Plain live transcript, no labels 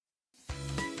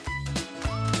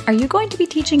Are you going to be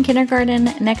teaching kindergarten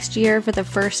next year for the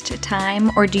first time,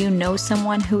 or do you know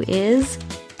someone who is?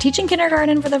 Teaching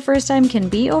kindergarten for the first time can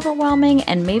be overwhelming,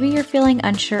 and maybe you're feeling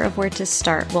unsure of where to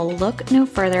start. Well, look no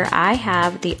further. I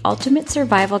have the ultimate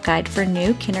survival guide for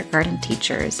new kindergarten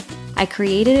teachers. I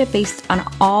created it based on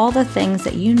all the things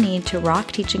that you need to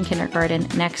rock teaching kindergarten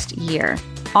next year.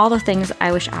 All the things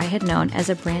I wish I had known as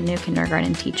a brand new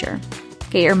kindergarten teacher.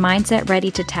 Get your mindset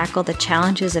ready to tackle the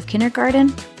challenges of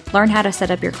kindergarten, learn how to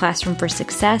set up your classroom for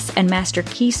success, and master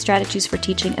key strategies for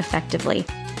teaching effectively.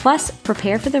 Plus,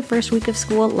 prepare for the first week of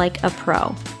school like a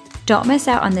pro. Don't miss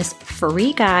out on this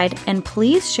free guide, and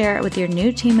please share it with your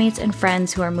new teammates and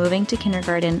friends who are moving to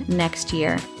kindergarten next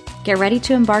year. Get ready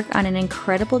to embark on an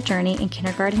incredible journey in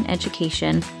kindergarten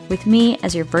education with me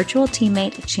as your virtual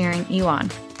teammate cheering you on.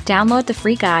 Download the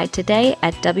free guide today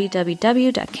at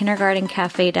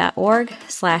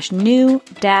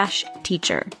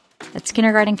www.kindergartencafe.org/new-teacher. That's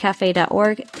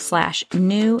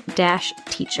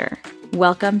kindergartencafe.org/new-teacher.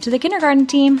 Welcome to the kindergarten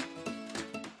team.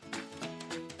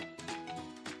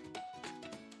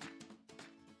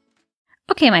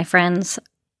 Okay, my friends,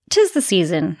 'tis the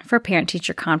season for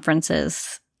parent-teacher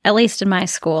conferences. At least in my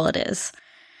school it is.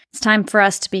 It's time for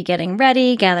us to be getting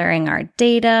ready, gathering our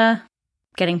data,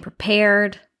 getting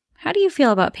prepared. How do you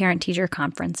feel about parent-teacher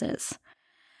conferences?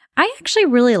 I actually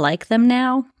really like them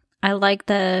now. I like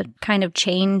the kind of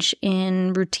change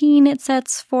in routine it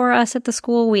sets for us at the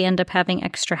school. We end up having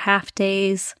extra half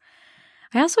days.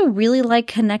 I also really like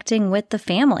connecting with the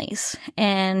families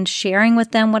and sharing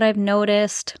with them what I've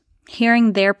noticed,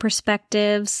 hearing their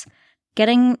perspectives,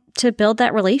 getting to build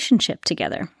that relationship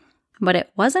together. But it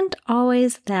wasn't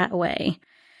always that way.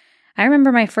 I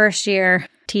remember my first year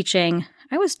teaching.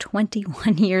 I was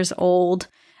 21 years old.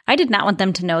 I did not want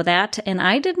them to know that, and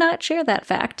I did not share that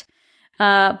fact.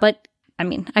 But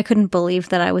I couldn't believe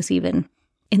that I was even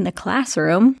in the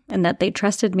classroom and that they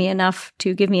trusted me enough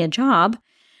to give me a job.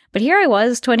 But here I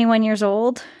was, 21 years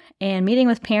old, and meeting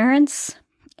with parents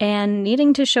and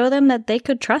needing to show them that they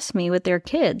could trust me with their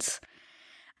kids.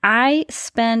 I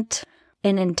spent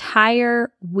an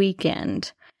entire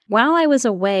weekend while I was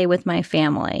away with my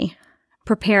family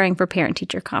preparing for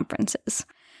parent-teacher conferences.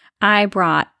 I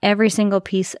brought every single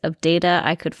piece of data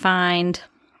I could find.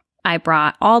 I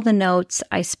brought all the notes.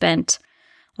 I spent,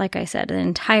 like I said, an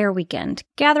entire weekend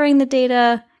gathering the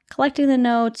data, collecting the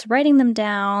notes, writing them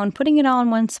down, putting it all in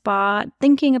one spot,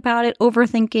 thinking about it,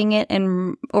 overthinking it,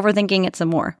 and overthinking it some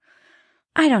more.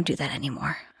 I don't do that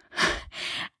anymore.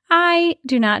 I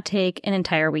do not take an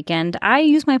entire weekend. I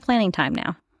use my planning time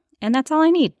now, and that's all I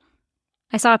need.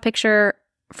 I saw a picture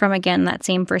from, again, that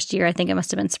same first year. I think it must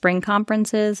have been spring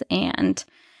conferences it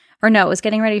was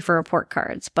getting ready for report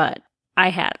cards, but I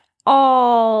had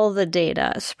all the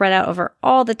data spread out over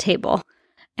all the table,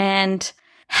 and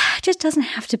it just doesn't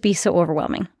have to be so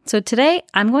overwhelming. So today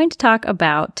I'm going to talk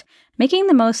about making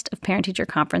the most of parent-teacher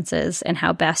conferences and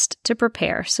how best to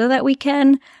prepare so that we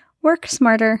can work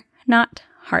smarter, not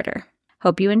harder.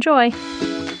 Hope you enjoy.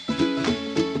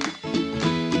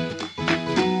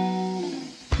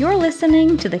 You're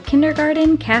listening to the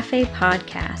Kindergarten Cafe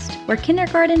podcast, where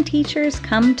kindergarten teachers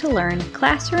come to learn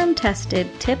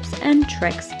classroom-tested tips and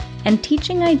tricks and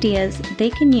teaching ideas they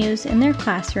can use in their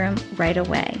classroom right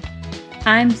away.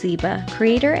 I'm Ziba,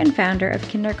 creator and founder of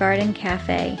Kindergarten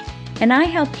Cafe, and I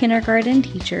help kindergarten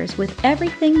teachers with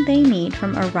everything they need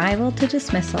from arrival to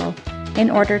dismissal in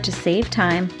order to save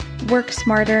time, work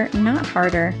smarter, not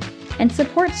harder, and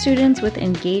support students with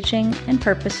engaging and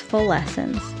purposeful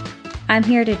lessons. I'm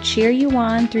here to cheer you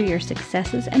on through your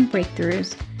successes and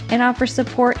breakthroughs and offer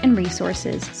support and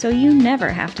resources so you never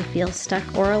have to feel stuck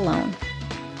or alone.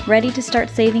 Ready to start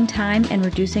saving time and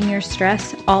reducing your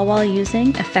stress, all while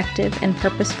using effective and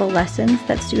purposeful lessons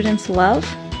that students love?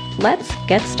 Let's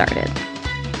get started.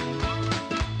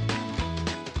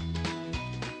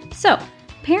 So,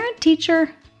 parent-teacher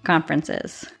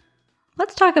conferences.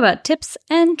 Let's talk about tips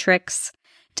and tricks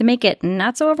to make it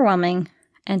not so overwhelming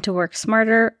and to work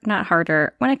smarter, not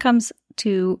harder, when it comes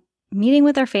to meeting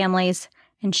with our families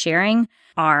and sharing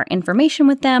our information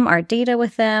with them, our data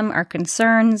with them, our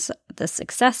concerns, the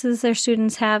successes their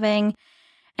students having,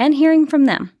 and hearing from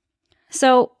them.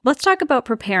 So let's talk about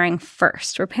preparing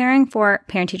first, preparing for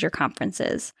parent-teacher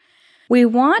conferences. We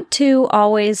want to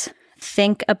always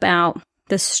think about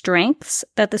the strengths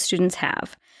that the students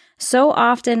have. So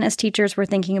often as teachers, we're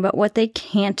thinking about what they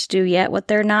can't do yet, what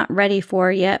they're not ready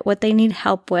for yet, what they need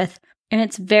help with, and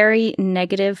it's very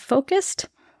negative focused.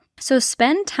 So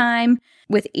spend time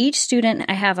with each student.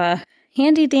 I have a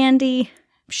handy-dandy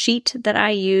sheet that I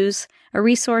use, a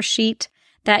resource sheet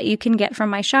that you can get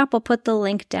from my shop. I'll put the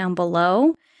link down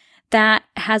below that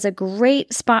has a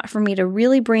great spot for me to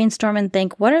really brainstorm and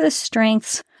think, what are the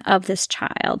strengths of this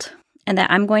child? And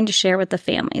that I'm going to share with the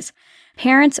families.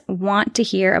 Parents want to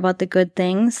hear about the good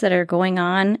things that are going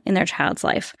on in their child's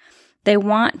life. They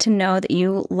want to know that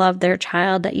you love their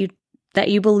child, that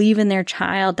you believe in their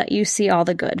child, that you see all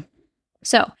the good.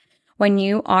 So when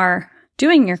you are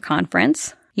doing your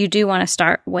conference, you do want to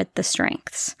start with the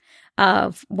strengths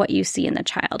of what you see in the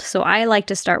child. So I like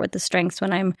to start with the strengths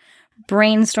when I'm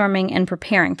brainstorming and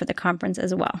preparing for the conference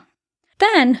as well.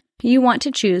 Then you want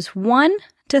to choose 1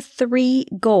 to 3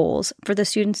 goals for the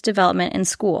student's development in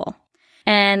school.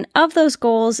 And of those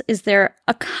goals, is there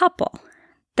a couple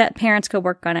that parents could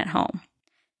work on at home?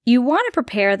 You want to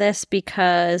prepare this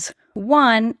because,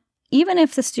 1, even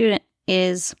if the student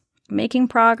is making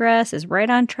progress, is right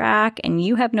on track, and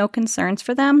you have no concerns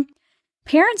for them,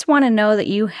 parents want to know that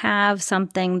you have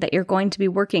something that you're going to be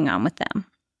working on with them,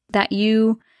 that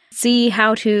you see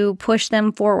how to push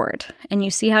them forward, and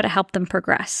you see how to help them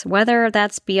progress, whether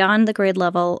that's beyond the grade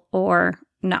level or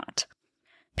not.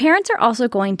 Parents are also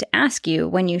going to ask you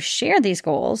when you share these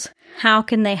goals, how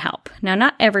can they help? Now,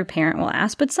 not every parent will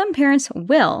ask, but some parents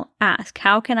will ask,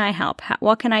 how can I help?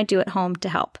 What can I do at home to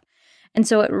help? And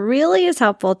so it really is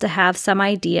helpful to have some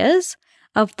ideas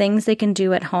of things they can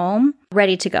do at home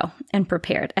ready to go and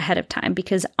prepared ahead of time,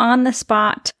 because on the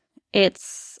spot,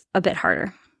 it's a bit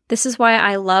harder. This is why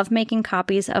I love making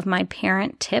copies of my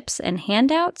parent tips and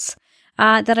handouts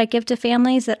that I give to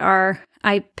families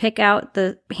I pick out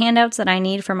the handouts that I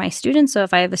need for my students. So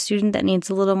if I have a student that needs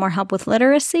a little more help with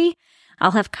literacy,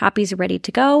 I'll have copies ready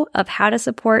to go of how to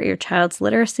support your child's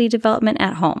literacy development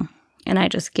at home. And I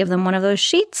just give them one of those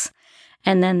sheets,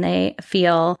 and then they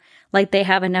feel like they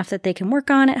have enough that they can work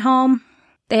on at home.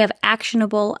 They have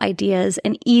actionable ideas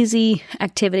and easy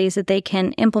activities that they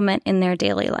can implement in their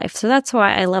daily life. So that's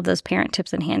why I love those parent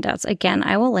tips and handouts. Again,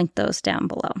 I will link those down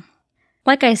below.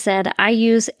 Like I said, I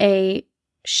use a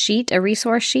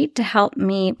resource sheet to help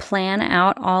me plan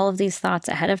out all of these thoughts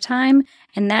ahead of time.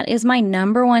 And that is my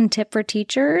number one tip for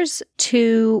teachers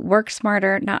to work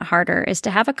smarter, not harder, is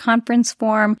to have a conference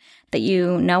form that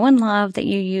you know and love, that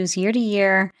you use year to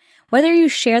year. Whether you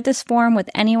share this form with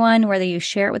anyone, whether you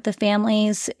share it with the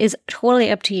families, is totally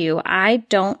up to you. I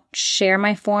don't share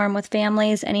my form with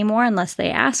families anymore unless they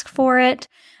ask for it,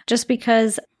 just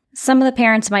because some of the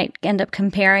parents might end up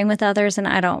comparing with others, and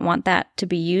I don't want that to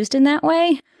be used in that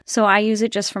way. So I use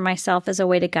it just for myself as a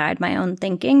way to guide my own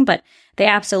thinking, but they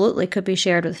absolutely could be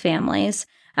shared with families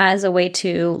as a way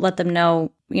to let them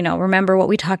know, remember what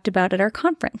we talked about at our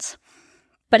conference.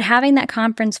 But having that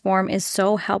conference form is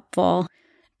so helpful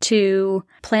to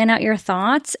plan out your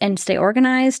thoughts and stay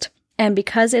organized. And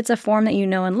because it's a form that you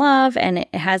know and love, and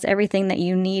it has everything that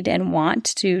you need and want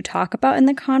to talk about in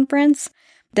the conference,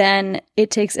 then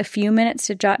it takes a few minutes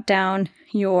to jot down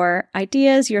your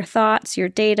ideas, your thoughts, your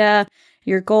data,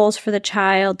 your goals for the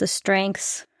child, the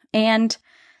strengths, and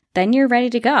then you're ready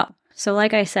to go. So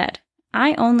like I said,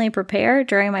 I only prepare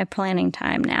during my planning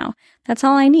time now. That's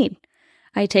all I need.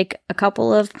 I take a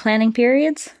couple of planning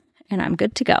periods and I'm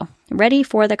good to go, ready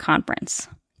for the conference.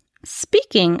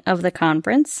 Speaking of the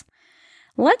conference,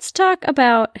 let's talk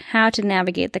about how to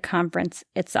navigate the conference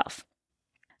itself.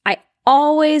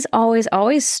 Always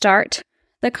start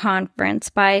the conference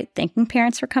by thanking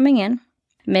parents for coming in,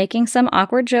 making some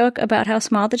awkward joke about how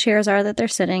small the chairs are that they're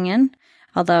sitting in,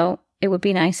 although it would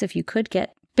be nice if you could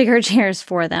get bigger chairs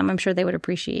for them. I'm sure they would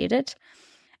appreciate it.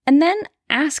 And then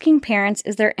asking parents,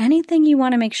 is there anything you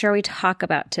want to make sure we talk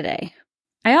about today?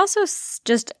 I also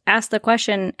just ask the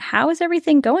question, how is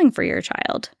everything going for your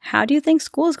child? How do you think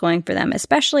school is going for them,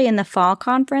 especially in the fall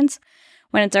conference?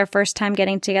 When it's our first time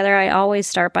getting together, I always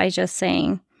start by just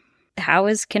saying, how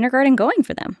is kindergarten going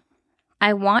for them?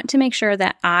 I want to make sure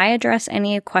that I address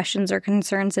any questions or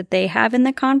concerns that they have in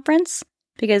the conference,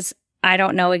 because I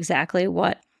don't know exactly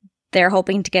what they're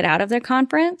hoping to get out of their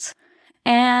conference.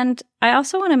 And I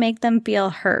also want to make them feel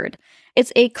heard.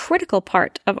 It's a critical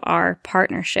part of our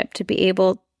partnership to be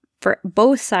able for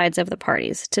both sides of the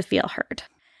parties to feel heard.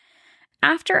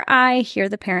 After I hear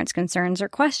the parents' concerns or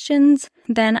questions,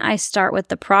 then I start with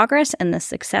the progress and the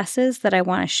successes that I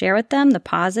want to share with them, the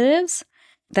positives.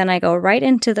 Then I go right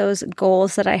into those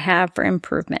goals that I have for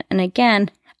improvement. And again,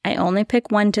 I only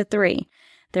pick 1 to 3.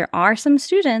 There are some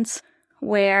students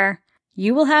where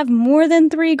you will have more than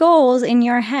 3 goals in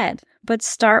your head, but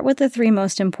start with the 3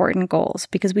 most important goals,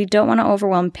 because we don't want to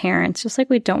overwhelm parents, just like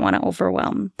we don't want to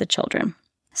overwhelm the children.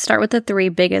 Start with the 3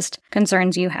 biggest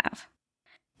concerns you have.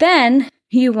 Then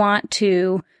you want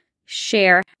to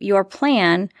share your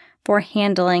plan for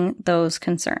handling those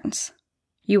concerns.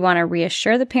 You want to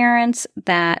reassure the parents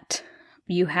that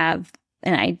you have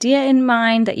an idea in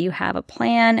mind, that you have a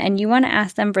plan, and you want to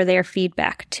ask them for their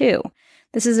feedback too.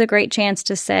 This is a great chance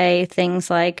to say things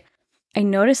like, I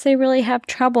notice they really have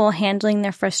trouble handling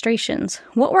their frustrations.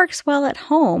 What works well at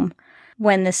home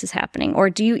when this is happening? Or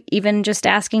do you even just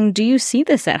asking, do you see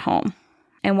this at home?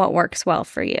 And what works well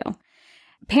for you?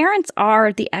 Parents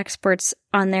are the experts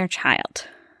on their child.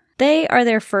 They are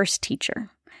their first teacher.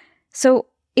 So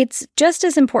it's just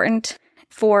as important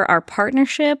for our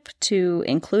partnership to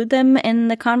include them in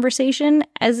the conversation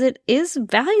as it is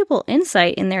valuable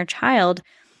insight in their child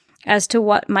as to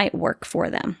what might work for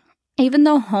them. Even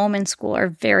though home and school are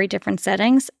very different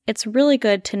settings, it's really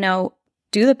good to know,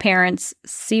 do the parents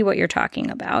see what you're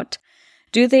talking about?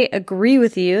 Do they agree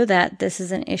with you that this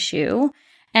is an issue?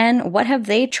 And what have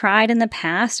they tried in the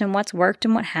past and what's worked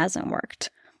and what hasn't worked?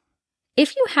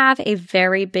 If you have a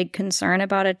very big concern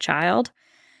about a child,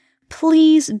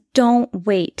 please don't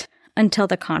wait until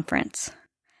the conference.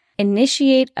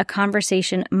 Initiate a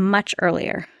conversation much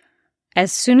earlier.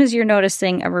 As soon as you're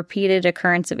noticing a repeated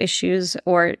occurrence of issues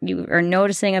or you are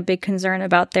noticing a big concern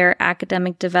about their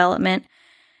academic development,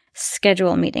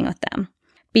 schedule a meeting with them.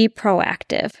 Be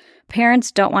proactive.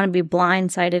 Parents don't want to be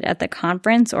blindsided at the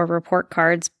conference or report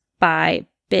cards by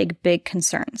big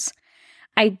concerns.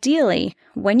 Ideally,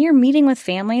 when you're meeting with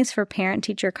families for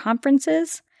parent-teacher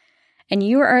conferences and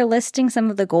you are listing some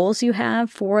of the goals you have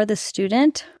for the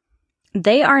student,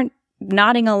 they are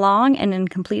nodding along and in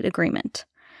complete agreement.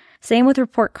 Same with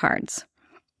report cards.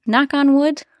 Knock on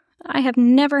wood, I have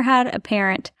never had a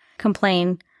parent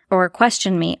complain or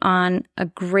question me on a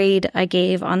grade I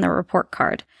gave on the report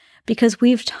card because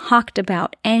we've talked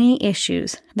about any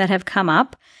issues that have come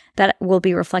up that will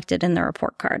be reflected in the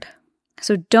report card.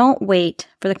 So don't wait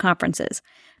for the conferences.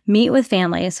 Meet with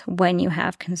families when you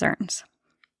have concerns.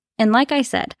 And like I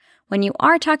said, when you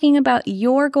are talking about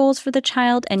your goals for the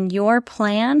child and your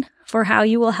plan for how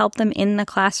you will help them in the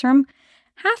classroom,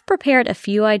 have prepared a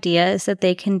few ideas that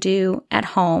they can do at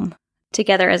home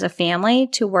together as a family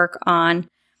to work on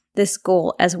this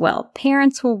goal as well.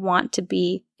 Parents will want to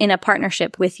be in a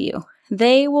partnership with you.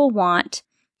 They will want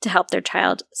to help their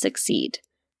child succeed.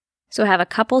 So have a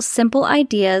couple simple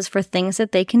ideas for things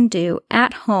that they can do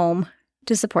at home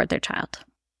to support their child.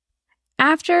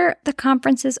 After the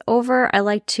conference is over, I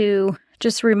like to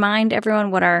just remind everyone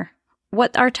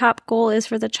what our top goal is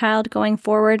for the child going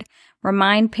forward.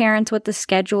 Remind parents what the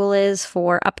schedule is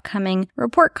for upcoming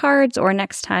report cards or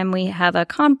next time we have a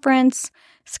conference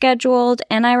scheduled.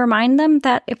 And I remind them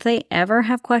that if they ever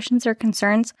have questions or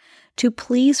concerns, to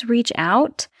please reach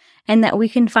out and that we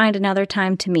can find another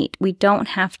time to meet. We don't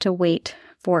have to wait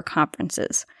for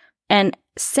conferences. And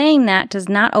saying that does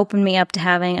not open me up to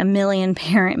having a million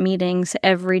parent meetings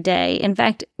every day. In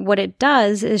fact, what it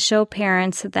does is show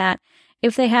parents that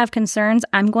if they have concerns,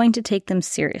 I'm going to take them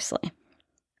seriously.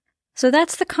 So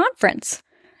that's the conference.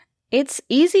 It's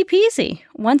easy peasy.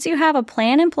 Once you have a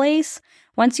plan in place,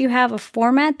 once you have a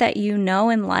format that you know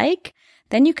and like,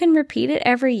 then you can repeat it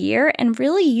every year and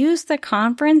really use the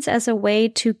conference as a way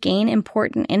to gain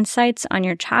important insights on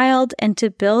your child and to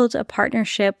build a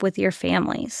partnership with your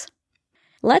families.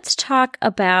 Let's talk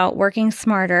about working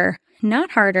smarter,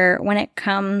 not harder, when it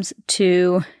comes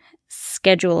to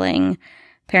scheduling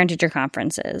parent-teacher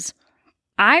conferences.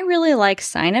 I really like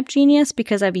Sign Up Genius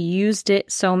because I've used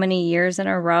it so many years in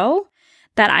a row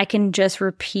that I can just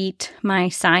repeat my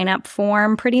sign-up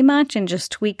form pretty much and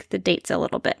just tweak the dates a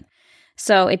little bit.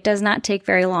 So it does not take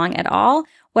very long at all.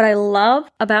 What I love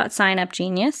about Sign Up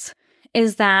Genius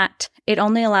is that it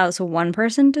only allows one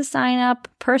person to sign up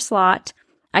per slot.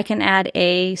 I can add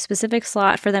a specific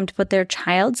slot for them to put their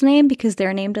child's name because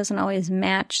their name doesn't always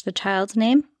match the child's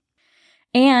name.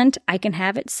 And I can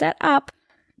have it set up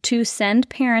to send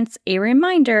parents a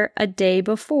reminder a day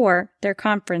before their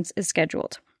conference is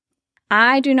scheduled.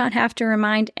 I do not have to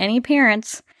remind any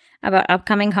parents about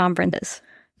upcoming conferences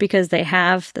because they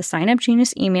have the Sign Up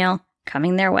Genius email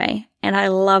coming their way, and I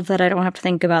love that I don't have to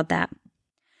think about that.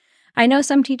 I know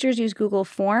some teachers use Google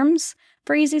Forms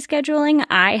for easy scheduling.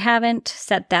 I haven't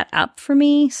set that up for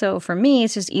me, so for me,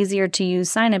 it's just easier to use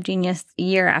Sign Up Genius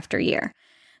year after year.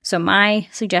 So my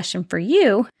suggestion for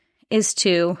you is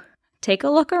to take a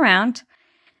look around,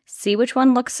 see which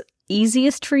one looks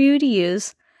easiest for you to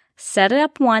use, set it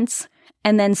up once,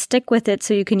 and then stick with it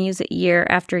so you can use it year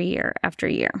after year after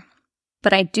year.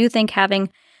 But I do think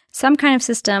having some kind of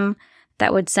system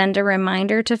that would send a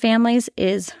reminder to families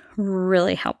is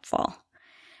really helpful.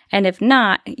 And if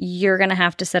not, you're going to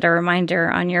have to set a reminder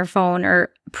on your phone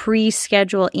or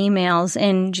pre-schedule emails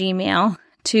in Gmail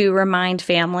to remind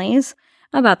families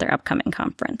about their upcoming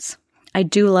conference. I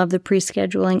do love the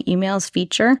pre-scheduling emails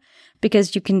feature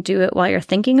because you can do it while you're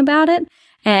thinking about it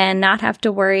and not have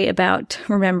to worry about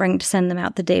remembering to send them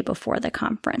out the day before the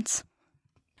conference.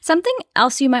 Something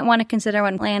else you might want to consider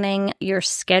when planning your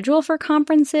schedule for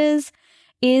conferences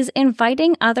is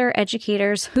inviting other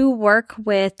educators who work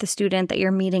with the student that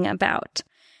you're meeting about.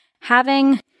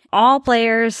 Having all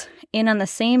players in on the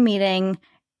same meeting,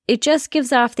 it just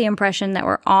gives off the impression that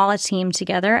we're all a team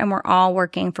together and we're all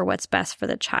working for what's best for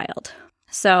the child.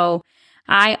 So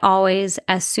I always,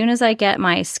 as soon as I get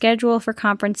my schedule for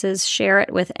conferences, share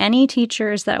it with any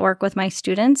teachers that work with my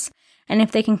students. And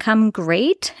if they can come,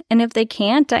 great. And if they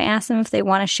can't, I ask them if they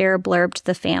want to share a blurb to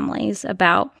the families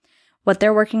about what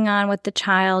they're working on with the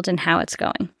child and how it's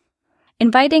going.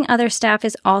 Inviting other staff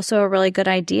is also a really good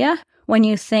idea when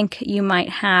you think you might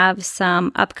have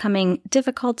some upcoming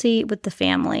difficulty with the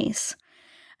families.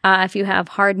 If you have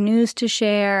hard news to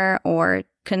share or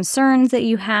concerns that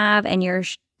you have and you're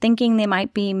thinking they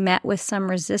might be met with some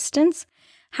resistance,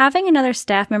 having another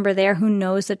staff member there who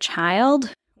knows the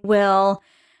child will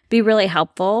be really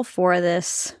helpful for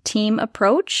this team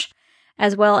approach,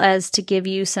 as well as to give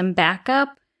you some backup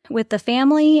with the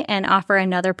family and offer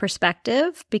another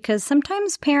perspective, because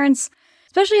sometimes parents,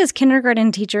 especially as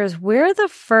kindergarten teachers, we're the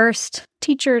first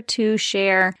teacher to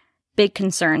share big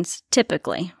concerns,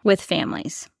 typically, with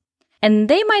families. And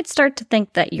they might start to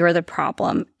think that you're the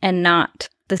problem and not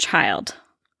the child,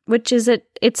 which is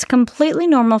it's completely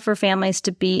normal for families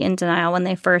to be in denial when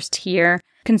they first hear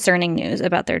concerning news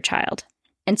about their child.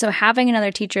 And so having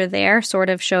another teacher there sort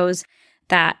of shows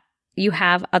that you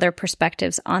have other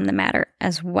perspectives on the matter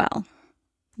as well.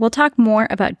 We'll talk more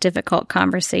about difficult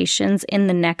conversations in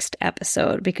the next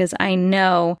episode because I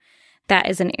know that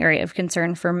is an area of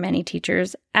concern for many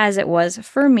teachers, as it was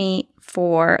for me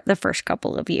for the first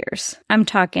couple of years. I'm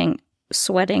talking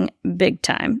sweating big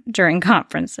time during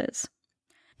conferences.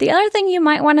 The other thing you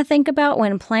might want to think about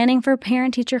when planning for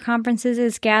parent-teacher conferences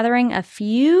is gathering a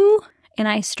few, and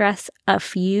I stress a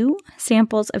few,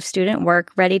 samples of student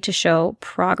work ready to show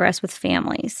progress with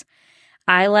families.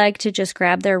 I like to just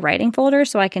grab their writing folder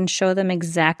so I can show them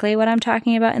exactly what I'm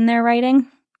talking about in their writing,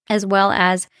 as well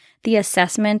as the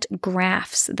assessment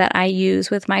graphs that I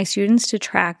use with my students to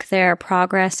track their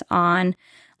progress on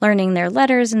learning their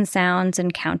letters and sounds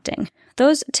and counting.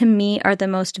 Those, to me, are the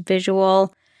most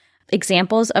visual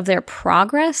examples of their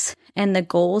progress and the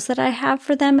goals that I have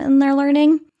for them in their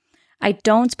learning. I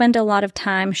don't spend a lot of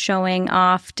time showing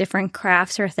off different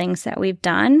crafts or things that we've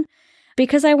done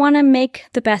because I want to make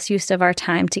the best use of our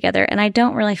time together, and I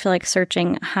don't really feel like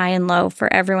searching high and low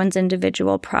for everyone's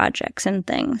individual projects and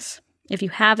things. If you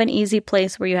have an easy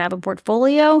place where you have a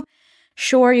portfolio,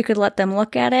 sure, you could let them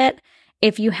look at it.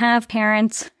 If you have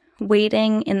parents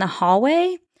waiting in the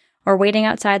hallway or waiting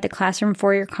outside the classroom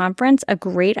for your conference, a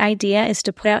great idea is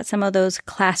to put out some of those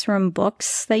classroom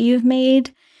books that you've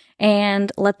made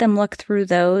and let them look through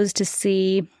those to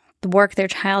see the work their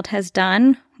child has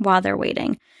done while they're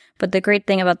waiting. But the great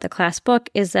thing about the class book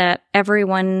is that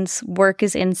everyone's work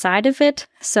is inside of it,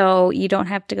 so you don't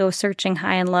have to go searching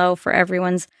high and low for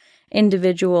everyone's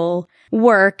individual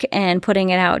work and putting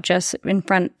it out just in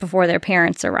front before their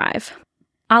parents arrive.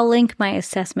 I'll link my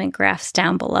assessment graphs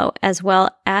down below, as well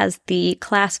as the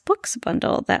class books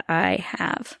bundle that I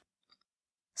have.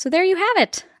 So there you have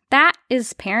it. That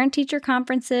is Parent-Teacher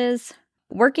Conferences,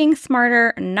 Working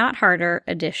Smarter, Not Harder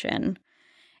edition.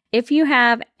 If you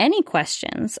have any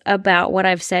questions about what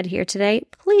I've said here today,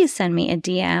 please send me a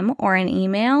DM or an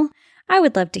email. I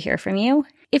would love to hear from you.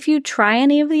 If you try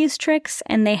any of these tricks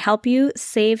and they help you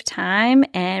save time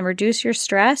and reduce your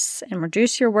stress and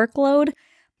reduce your workload,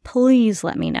 please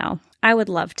let me know. I would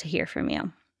love to hear from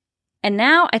you. And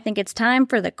now I think it's time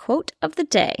for the quote of the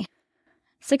day.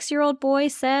 6-year-old boy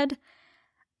said,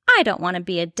 "I don't want to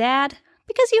be a dad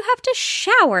because you have to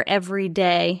shower every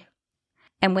day."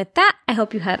 And with that, I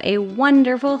hope you have a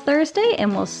wonderful Thursday,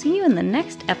 and we'll see you in the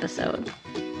next episode.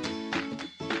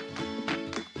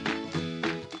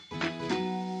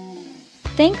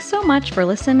 Thanks so much for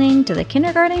listening to the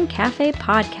Kindergarten Cafe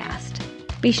podcast.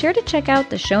 Be sure to check out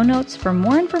the show notes for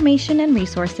more information and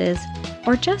resources,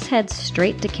 or just head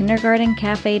straight to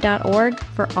kindergartencafe.org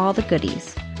for all the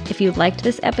goodies. If you liked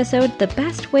this episode, the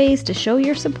best ways to show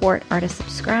your support are to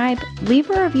subscribe, leave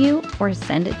a review, or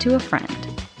send it to a friend.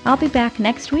 I'll be back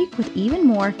next week with even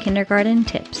more kindergarten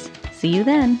tips. See you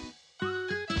then.